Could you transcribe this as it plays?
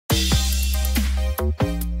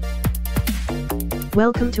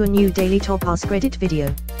Welcome to a new daily top Askreddit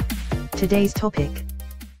video. Today's topic: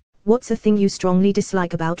 what's a thing you strongly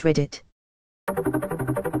dislike about Reddit?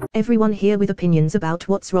 Everyone here with opinions about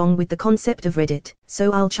what's wrong with the concept of Reddit,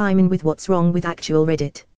 so I'll chime in with what's wrong with actual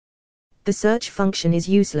Reddit. The search function is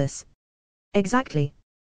useless. Exactly.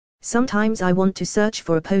 Sometimes I want to search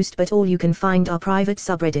for a post but all you can find are private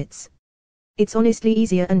subreddits. It's honestly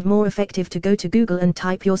easier and more effective to go to Google and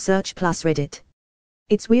type your search plus Reddit.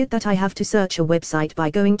 It's weird that I have to search a website by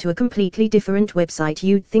going to a completely different website.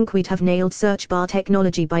 You'd think we'd have nailed search bar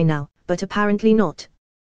technology by now, but apparently not.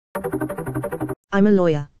 I'm a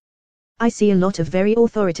lawyer. I see a lot of very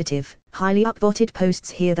authoritative, highly upvoted posts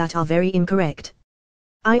here that are very incorrect.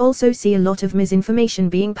 I also see a lot of misinformation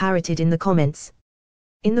being parroted in the comments.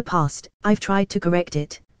 In the past, I've tried to correct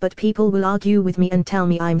it, but people will argue with me and tell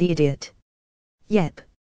me I'm the idiot. Yep.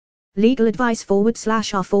 Legal advice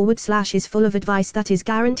 /r/ is full of advice that is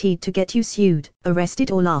guaranteed to get you sued,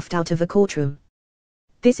 arrested or laughed out of a courtroom.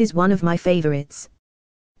 This is one of my favorites.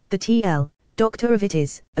 The TL, doctor of it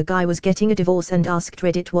is, a guy was getting a divorce and asked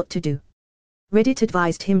Reddit what to do. Reddit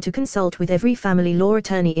advised him to consult with every family law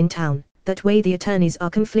attorney in town, that way the attorneys are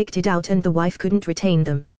conflicted out and the wife couldn't retain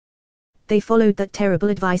them. They followed that terrible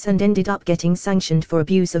advice and ended up getting sanctioned for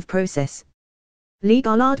abuse of process.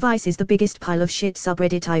 Legal advice is the biggest pile of shit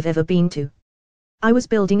subreddit I've ever been to. I was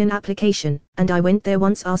building an application, and I went there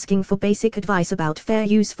once asking for basic advice about fair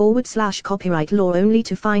use / copyright law only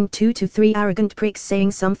to find 2 to 3 arrogant pricks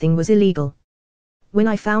saying something was illegal. When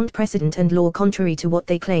I found precedent and law contrary to what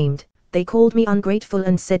they claimed, they called me ungrateful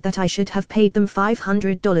and said that I should have paid them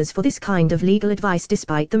 $500 for this kind of legal advice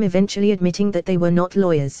despite them eventually admitting that they were not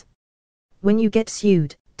lawyers. When you get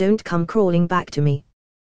sued, don't come crawling back to me.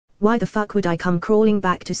 Why the fuck would I come crawling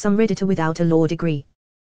back to some Redditor without a law degree?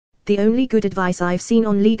 The only good advice I've seen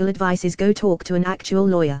on legal advice is go talk to an actual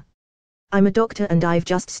lawyer. I'm a doctor and I've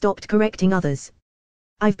just stopped correcting others.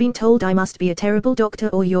 I've been told I must be a terrible doctor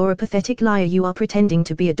or you're a pathetic liar. You are pretending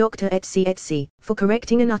to be a doctor etc. for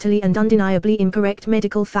correcting an utterly and undeniably incorrect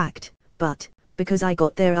medical fact, but, because I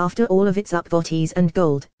got there after all of its upvotes and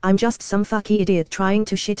gold, I'm just some fucky idiot trying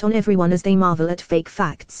to shit on everyone as they marvel at fake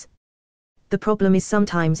facts. The problem is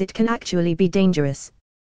sometimes it can actually be dangerous.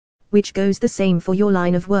 Which goes the same for your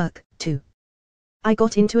line of work, too. I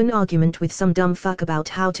got into an argument with some dumb fuck about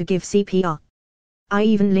how to give CPR. I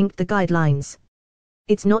even linked the guidelines.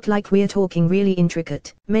 It's not like we're talking really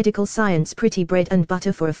intricate, medical science pretty bread and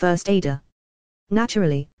butter for a first aider.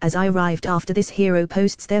 Naturally, as I arrived after this hero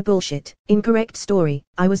posts their bullshit, incorrect story,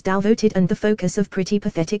 I was downvoted and the focus of pretty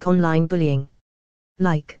pathetic online bullying.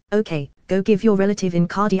 Like, okay, go give your relative in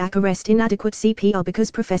cardiac arrest inadequate CPR because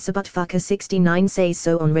Professor Buttfucker69 says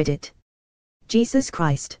so on Reddit. Jesus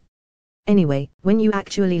Christ. Anyway, when you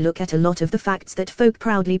actually look at a lot of the facts that folk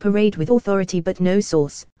proudly parade with authority but no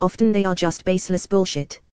source, often they are just baseless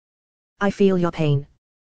bullshit. I feel your pain.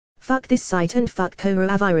 Fuck this site and fuck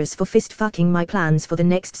coronavirus for fist fucking my plans for the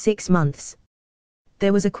next 6 months.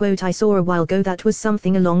 There was a quote I saw a while ago that was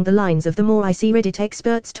something along the lines of the more I see Reddit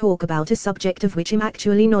experts talk about a subject of which I'm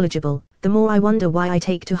actually knowledgeable, the more I wonder why I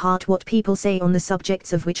take to heart what people say on the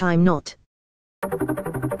subjects of which I'm not.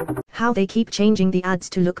 How they keep changing the ads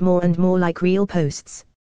to look more and more like real posts.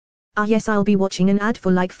 Ah yes, I'll be watching an ad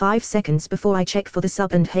for like 5 seconds before I check for the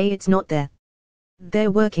sub and hey, it's not there. They're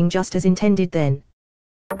working just as intended then.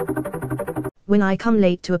 When I come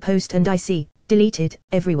late to a post and I see, deleted,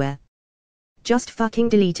 everywhere. Just fucking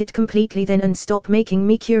delete it completely then and stop making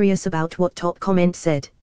me curious about what top comment said.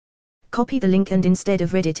 Copy the link and instead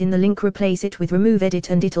of Reddit in the link replace it with remove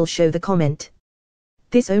edit and it'll show the comment.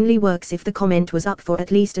 This only works if the comment was up for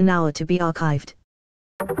at least an hour to be archived.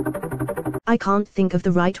 I can't think of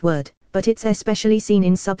the right word, but it's especially seen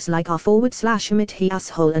in subs like r/Amit he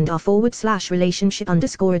asshole and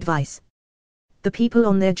r/relationship_advice. The people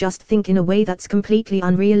on there just think in a way that's completely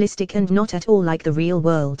unrealistic and not at all like the real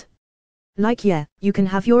world. Like yeah, you can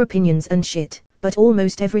have your opinions and shit, but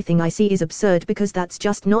almost everything I see is absurd because that's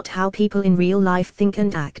just not how people in real life think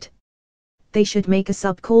and act. They should make a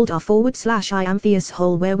sub called r/I am the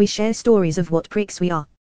asshole where we share stories of what pricks we are.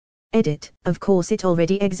 Edit, of course it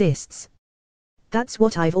already exists. That's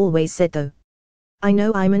what I've always said though. I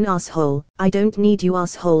know I'm an asshole, I don't need you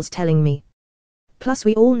assholes telling me. Plus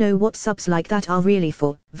we all know what subs like that are really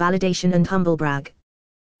for, validation and humble brag.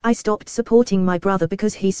 I stopped supporting my brother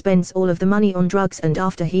because he spends all of the money on drugs and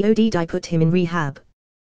after he OD'd I put him in rehab.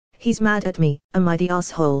 He's mad at me, am I the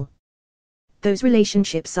asshole? Those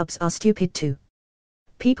relationship subs are stupid too.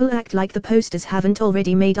 People act like the posters haven't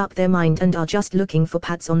already made up their mind and are just looking for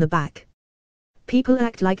pats on the back. People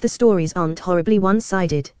act like the stories aren't horribly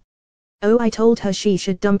one-sided. Oh, I told her she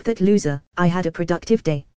should dump that loser. I had a productive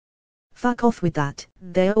day. Fuck off with that.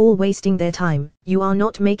 They're all wasting their time. You are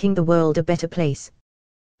not making the world a better place.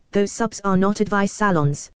 Those subs are not advice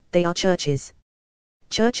salons, they are churches.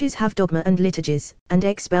 Churches have dogma and liturgies, and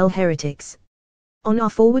expel heretics. On our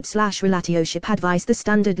 /relatioship advice, the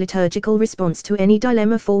standard liturgical response to any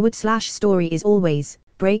dilemma /story is always,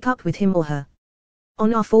 break up with him or her.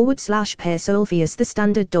 On our /pair solvius, the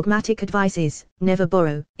standard dogmatic advice is, never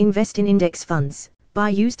borrow, invest in index funds, buy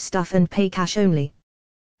used stuff and pay cash only.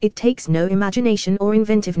 It takes no imagination or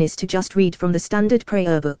inventiveness to just read from the standard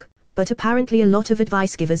prayer book, but apparently a lot of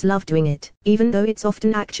advice givers love doing it, even though it's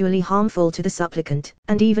often actually harmful to the supplicant,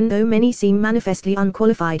 and even though many seem manifestly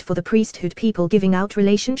unqualified for the priesthood. People giving out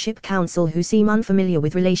relationship counsel who seem unfamiliar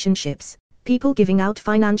with relationships, people giving out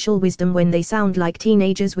financial wisdom when they sound like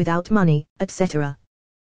teenagers without money, etc.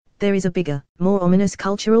 There is a bigger, more ominous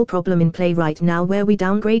cultural problem in play right now where we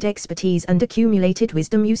downgrade expertise and accumulated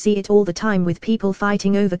wisdom. You see it all the time with people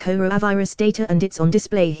fighting over coronavirus data, and it's on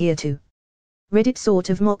display here too. Reddit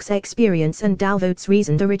sort of mocks experience and downvotes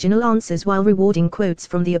reasoned original answers while rewarding quotes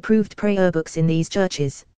from the approved prayer books in these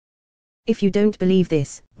churches. If you don't believe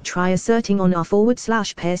this, try asserting on our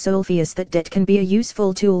 /pair solvius that debt can be a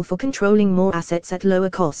useful tool for controlling more assets at lower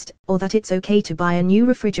cost, or that it's okay to buy a new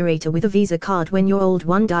refrigerator with a Visa card when your old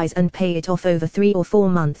one dies and pay it off over 3 or 4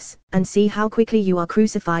 months, and see how quickly you are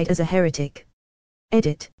crucified as a heretic.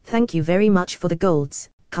 Edit. Thank you very much for the golds,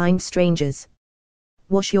 kind strangers.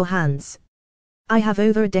 Wash your hands. I have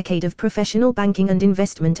over a decade of professional banking and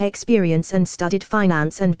investment experience and studied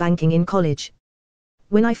finance and banking in college.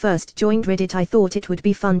 When I first joined Reddit, I thought it would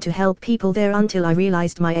be fun to help people there until I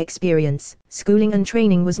realized my experience, schooling and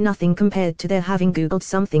training was nothing compared to their having Googled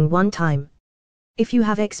something one time. If you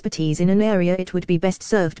have expertise in an area, it would be best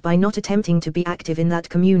served by not attempting to be active in that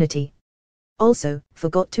community. Also,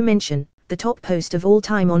 forgot to mention, the top post of all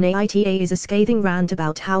time on AITA is a scathing rant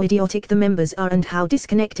about how idiotic the members are and how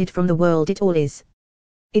disconnected from the world it all is.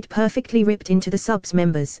 It perfectly ripped into the subs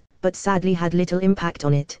members, but sadly had little impact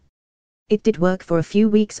on it. It did work for a few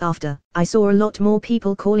weeks after. I saw a lot more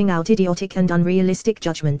people calling out idiotic and unrealistic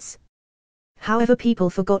judgments. However, people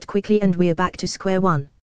forgot quickly and we're back to square one.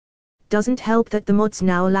 Doesn't help that the mods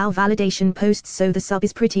now allow validation posts, so the sub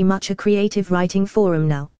is pretty much a creative writing forum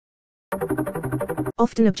now.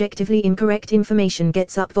 Often objectively incorrect information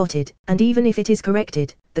gets upvoted, and even if it is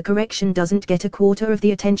corrected, the correction doesn't get a quarter of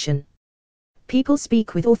the attention. People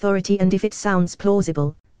speak with authority, and if it sounds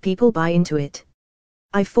plausible, people buy into it.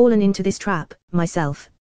 I've fallen into this trap, myself.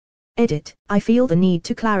 Edit. I feel the need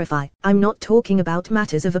to clarify, I'm not talking about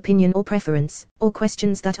matters of opinion or preference, or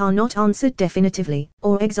questions that are not answered definitively,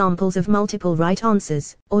 or examples of multiple right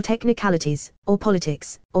answers, or technicalities, or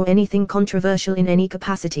politics, or anything controversial in any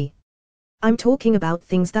capacity. I'm talking about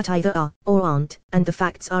things that either are, or aren't, and the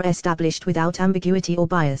facts are established without ambiguity or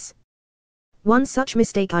bias. One such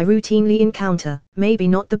mistake I routinely encounter, maybe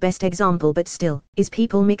not the best example but still, is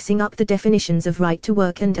people mixing up the definitions of right to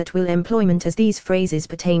work and at-will employment as these phrases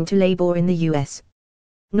pertain to labor in the US.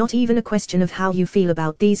 Not even a question of how you feel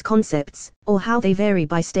about these concepts, or how they vary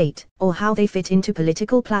by state, or how they fit into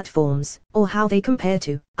political platforms, or how they compare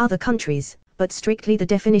to other countries, but strictly the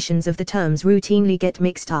definitions of the terms routinely get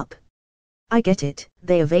mixed up. I get it,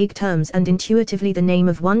 they are vague terms and intuitively the name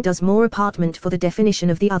of one does more apartment for the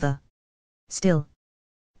definition of the other. Still,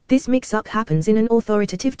 this mix-up happens in an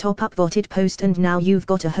authoritative top-up voted post, and now you've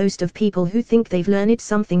got a host of people who think they've learned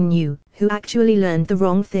something new, who actually learned the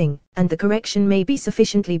wrong thing, and the correction may be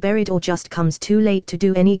sufficiently buried or just comes too late to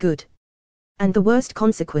do any good. And the worst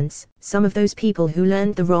consequence, some of those people who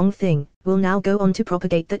learned the wrong thing, will now go on to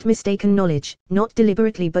propagate that mistaken knowledge, not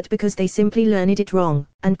deliberately but because they simply learned it wrong,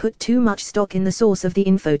 and put too much stock in the source of the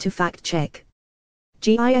info to fact-check.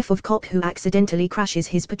 GIF of cop who accidentally crashes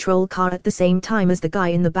his patrol car at the same time as the guy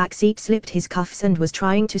in the back seat slipped his cuffs and was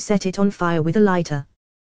trying to set it on fire with a lighter.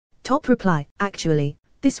 Top reply, actually,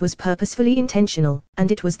 this was purposefully intentional,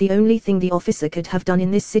 and it was the only thing the officer could have done in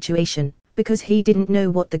this situation, because he didn't know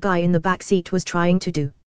what the guy in the back seat was trying to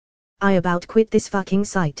do. I about quit this fucking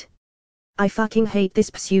site. I fucking hate this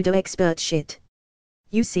pseudo-expert shit.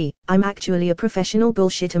 You see, I'm actually a professional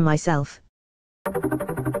bullshitter myself.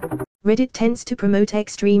 Reddit tends to promote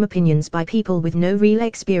extreme opinions by people with no real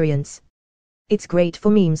experience. It's great for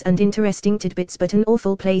memes and interesting tidbits, but an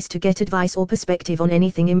awful place to get advice or perspective on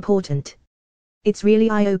anything important. It's really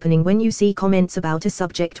eye-opening when you see comments about a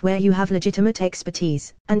subject where you have legitimate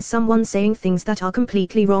expertise, and someone saying things that are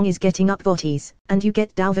completely wrong is getting upvotes, and you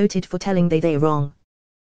get downvoted for telling they're wrong.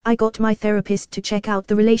 I got my therapist to check out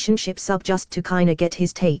the relationship sub just to kinda get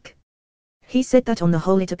his take. He said that on the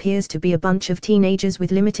whole it appears to be a bunch of teenagers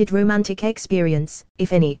with limited romantic experience,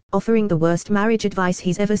 if any, offering the worst marriage advice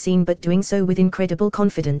he's ever seen but doing so with incredible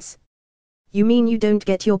confidence. You mean you don't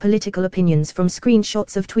get your political opinions from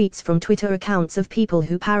screenshots of tweets from Twitter accounts of people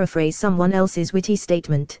who paraphrase someone else's witty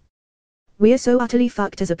statement? We're so utterly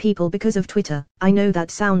fucked as a people because of Twitter. I know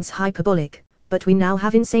that sounds hyperbolic, but we now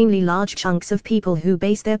have insanely large chunks of people who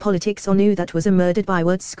base their politics on who that was a murdered by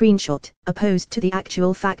words screenshot, opposed to the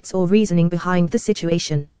actual facts or reasoning behind the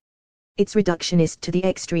situation. It's reductionist to the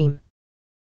extreme.